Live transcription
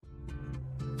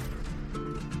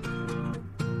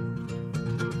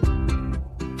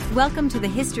Welcome to the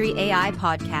History AI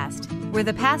podcast, where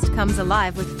the past comes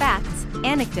alive with facts,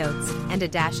 anecdotes, and a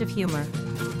dash of humor.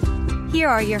 Here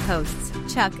are your hosts,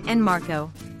 Chuck and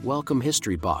Marco. Welcome,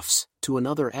 history buffs, to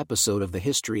another episode of the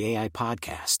History AI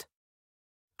podcast.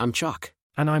 I'm Chuck.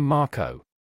 And I'm Marco.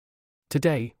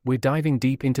 Today, we're diving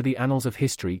deep into the annals of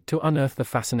history to unearth the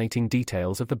fascinating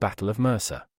details of the Battle of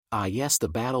Mursa. Ah yes, the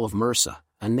Battle of Mursa,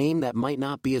 a name that might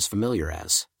not be as familiar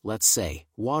as, let's say,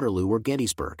 Waterloo or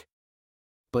Gettysburg.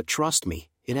 But trust me,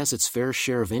 it has its fair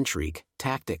share of intrigue,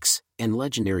 tactics, and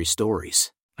legendary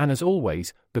stories. And as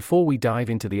always, before we dive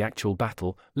into the actual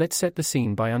battle, let's set the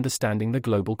scene by understanding the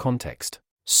global context.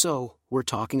 So, we're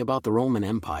talking about the Roman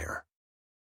Empire.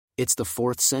 It's the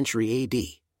 4th century AD,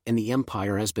 and the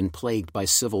empire has been plagued by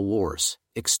civil wars,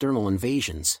 external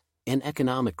invasions, and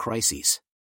economic crises.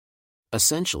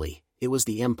 Essentially, it was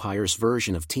the empire's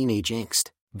version of teenage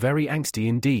angst. Very angsty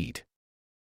indeed.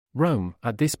 Rome,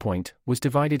 at this point, was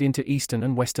divided into eastern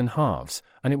and western halves,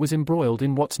 and it was embroiled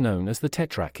in what's known as the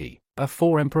Tetrarchy, a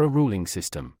four-emperor ruling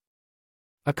system.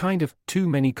 A kind of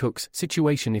too-many-cooks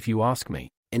situation if you ask me.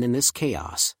 And in this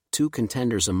chaos, two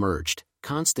contenders emerged,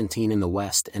 Constantine in the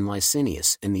west and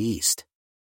Licinius in the east.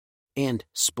 And,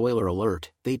 spoiler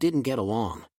alert, they didn't get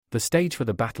along. The stage for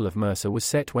the Battle of Mursa was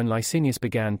set when Licinius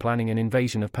began planning an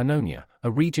invasion of Pannonia,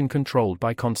 a region controlled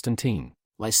by Constantine.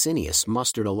 Licinius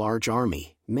mustered a large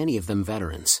army, many of them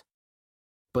veterans.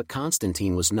 But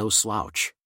Constantine was no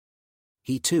slouch.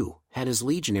 He too had his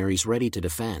legionaries ready to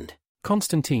defend.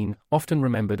 Constantine, often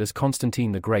remembered as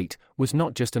Constantine the Great, was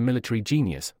not just a military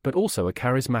genius but also a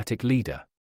charismatic leader.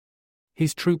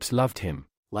 His troops loved him.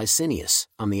 Licinius,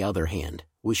 on the other hand,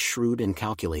 was shrewd and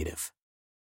calculative.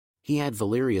 He had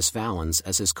Valerius Valens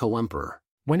as his co-emperor.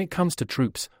 When it comes to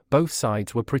troops, both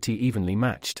sides were pretty evenly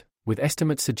matched, with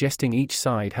estimates suggesting each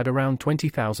side had around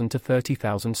 20,000 to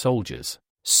 30,000 soldiers.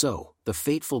 So, the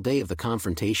fateful day of the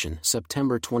confrontation,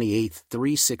 September 28,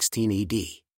 316 AD.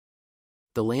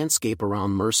 The landscape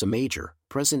around Mursa Major,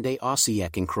 present-day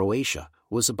Osijek in Croatia,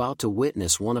 was about to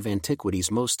witness one of antiquity's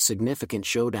most significant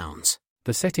showdowns.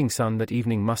 The setting sun that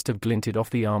evening must have glinted off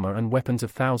the armor and weapons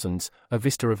of thousands, a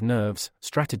vista of nerves,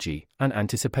 strategy, and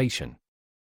anticipation.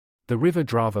 The river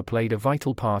Drava played a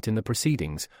vital part in the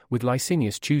proceedings, with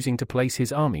Licinius choosing to place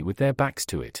his army with their backs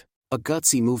to it. A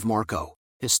gutsy move, Marco.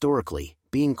 Historically,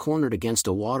 being cornered against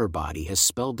a water body has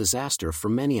spelled disaster for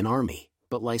many an army,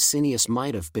 but Licinius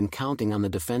might have been counting on the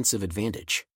defensive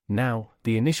advantage. Now,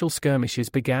 the initial skirmishes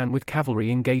began with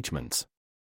cavalry engagements.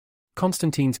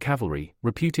 Constantine's cavalry,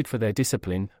 reputed for their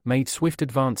discipline, made swift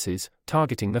advances,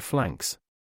 targeting the flanks.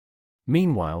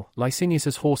 Meanwhile,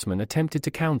 Licinius's horsemen attempted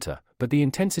to counter, but the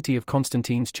intensity of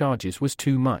Constantine's charges was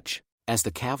too much. As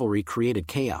the cavalry created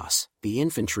chaos, the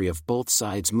infantry of both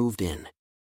sides moved in.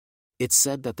 It's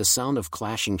said that the sound of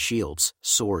clashing shields,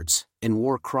 swords, and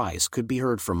war cries could be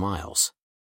heard for miles.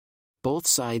 Both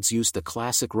sides used the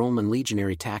classic Roman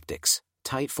legionary tactics: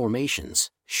 tight formations,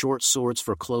 short swords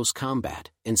for close combat,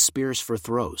 and spears for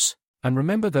throws. And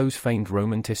remember those famed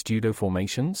Roman testudo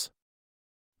formations?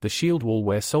 The shield wall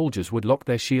where soldiers would lock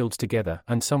their shields together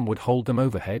and some would hold them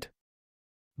overhead?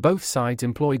 Both sides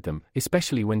employed them,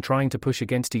 especially when trying to push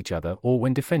against each other or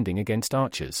when defending against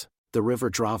archers. The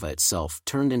river Drava itself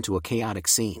turned into a chaotic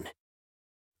scene.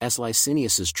 As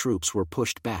Licinius's troops were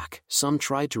pushed back, some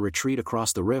tried to retreat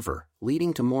across the river,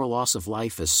 leading to more loss of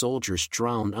life as soldiers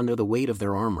drowned under the weight of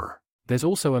their armor. There's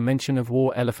also a mention of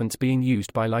war elephants being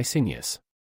used by Licinius.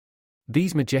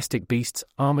 These majestic beasts,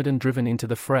 armored and driven into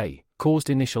the fray, caused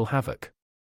initial havoc.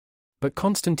 But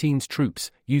Constantine's troops,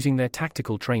 using their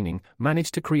tactical training,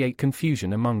 managed to create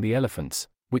confusion among the elephants,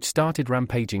 which started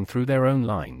rampaging through their own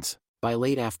lines. By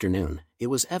late afternoon, it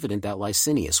was evident that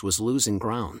Licinius was losing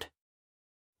ground.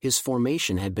 His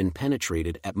formation had been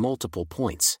penetrated at multiple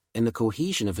points, and the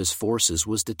cohesion of his forces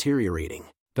was deteriorating.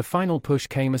 The final push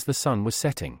came as the sun was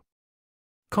setting.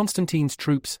 Constantine's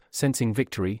troops, sensing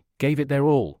victory, gave it their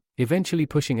all, eventually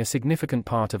pushing a significant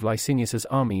part of Licinius's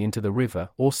army into the river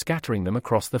or scattering them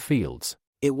across the fields.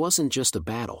 It wasn't just a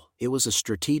battle, it was a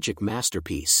strategic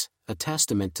masterpiece, a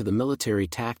testament to the military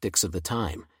tactics of the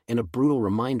time, and a brutal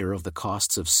reminder of the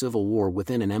costs of civil war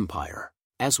within an empire.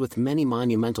 As with many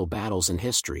monumental battles in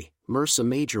history, Mursa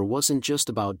Major wasn't just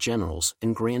about generals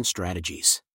and grand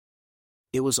strategies.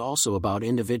 It was also about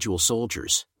individual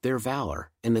soldiers, their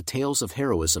valor, and the tales of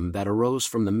heroism that arose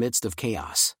from the midst of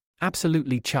chaos.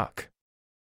 Absolutely, Chuck.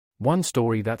 One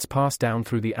story that's passed down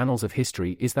through the annals of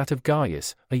history is that of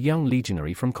Gaius, a young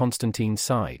legionary from Constantine's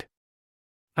side.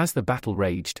 As the battle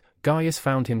raged, Gaius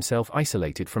found himself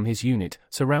isolated from his unit,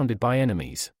 surrounded by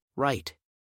enemies. Right.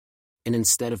 And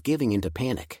instead of giving in to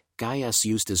panic, Gaius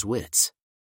used his wits.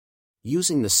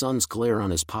 Using the sun's glare on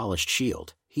his polished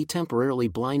shield, he temporarily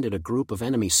blinded a group of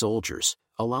enemy soldiers,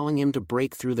 allowing him to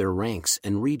break through their ranks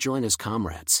and rejoin his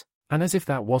comrades. And as if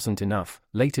that wasn't enough,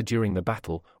 later during the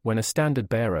battle, when a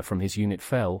standard-bearer from his unit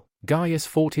fell, Gaius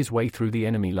fought his way through the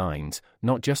enemy lines,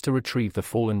 not just to retrieve the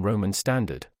fallen Roman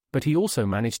standard, but he also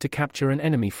managed to capture an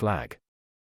enemy flag.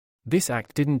 This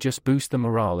act didn't just boost the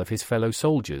morale of his fellow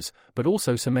soldiers, but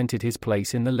also cemented his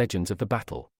place in the legends of the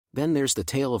battle. Then there's the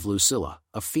tale of Lucilla,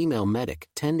 a female medic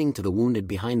tending to the wounded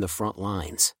behind the front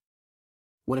lines.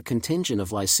 When a contingent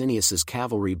of Licinius's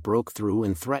cavalry broke through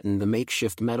and threatened the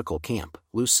makeshift medical camp,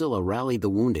 Lucilla rallied the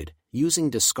wounded, using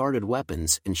discarded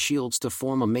weapons and shields to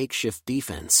form a makeshift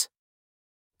defense.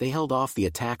 They held off the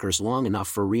attackers long enough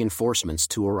for reinforcements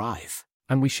to arrive.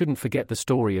 And we shouldn't forget the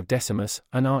story of Decimus,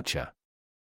 an archer.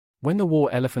 When the war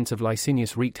elephants of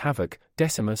Licinius wreaked havoc,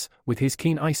 Decimus, with his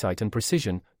keen eyesight and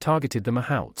precision, targeted the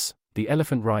Mahouts, the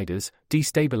elephant riders,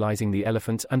 destabilizing the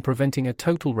elephants and preventing a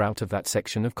total rout of that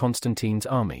section of Constantine's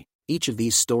army. Each of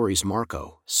these stories,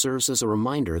 Marco, serves as a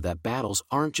reminder that battles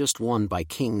aren't just won by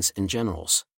kings and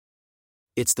generals.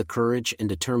 It's the courage and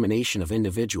determination of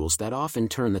individuals that often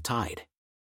turn the tide.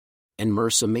 And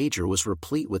Mursa Major was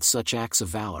replete with such acts of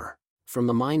valor. From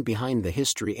the mind behind the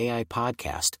History AI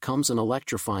podcast comes an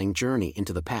electrifying journey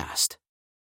into the past.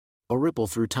 A ripple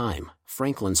through time,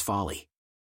 Franklin's Folly.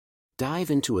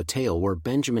 Dive into a tale where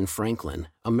Benjamin Franklin,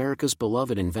 America's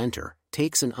beloved inventor,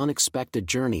 takes an unexpected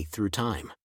journey through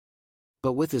time.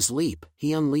 But with his leap,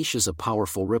 he unleashes a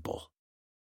powerful ripple.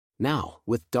 Now,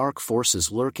 with dark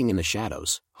forces lurking in the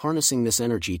shadows, harnessing this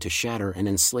energy to shatter and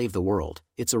enslave the world,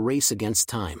 it's a race against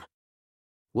time.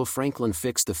 Will Franklin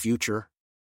fix the future?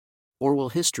 Or will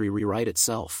history rewrite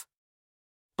itself?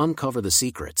 Uncover the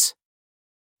secrets.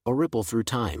 A ripple through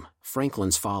time,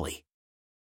 Franklin's Folly.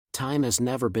 Time has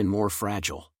never been more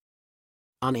fragile.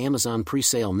 On Amazon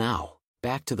pre-sale now.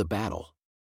 Back to the battle.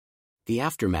 The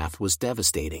aftermath was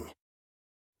devastating.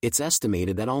 It's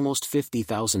estimated that almost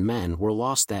 50,000 men were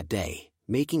lost that day,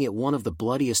 making it one of the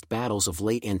bloodiest battles of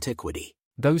late antiquity.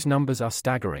 Those numbers are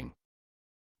staggering.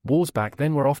 Wars back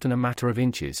then were often a matter of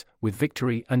inches, with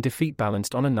victory and defeat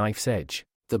balanced on a knife's edge.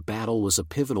 The battle was a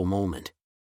pivotal moment.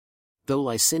 Though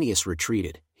Licinius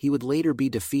retreated, he would later be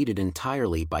defeated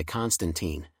entirely by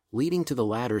Constantine, leading to the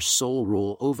latter's sole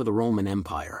rule over the Roman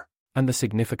Empire. And the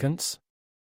significance?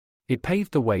 It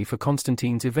paved the way for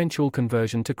Constantine's eventual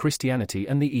conversion to Christianity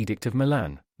and the Edict of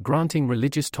Milan, granting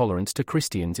religious tolerance to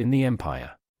Christians in the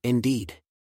empire. Indeed.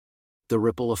 The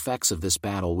ripple effects of this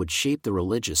battle would shape the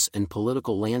religious and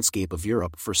political landscape of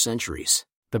Europe for centuries.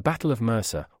 The Battle of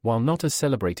Mursa, while not as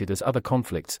celebrated as other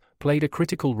conflicts, played a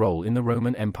critical role in the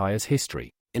Roman Empire's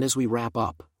history. And as we wrap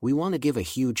up, we want to give a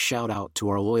huge shout-out to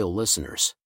our loyal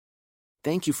listeners.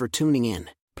 Thank you for tuning in.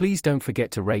 Please don't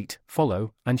forget to rate,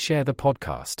 follow, and share the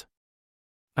podcast.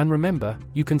 And remember,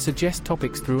 you can suggest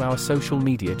topics through our social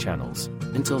media channels.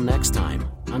 Until next time,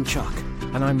 I'm Chuck.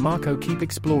 And I'm Marco. Keep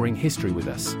exploring history with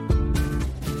us.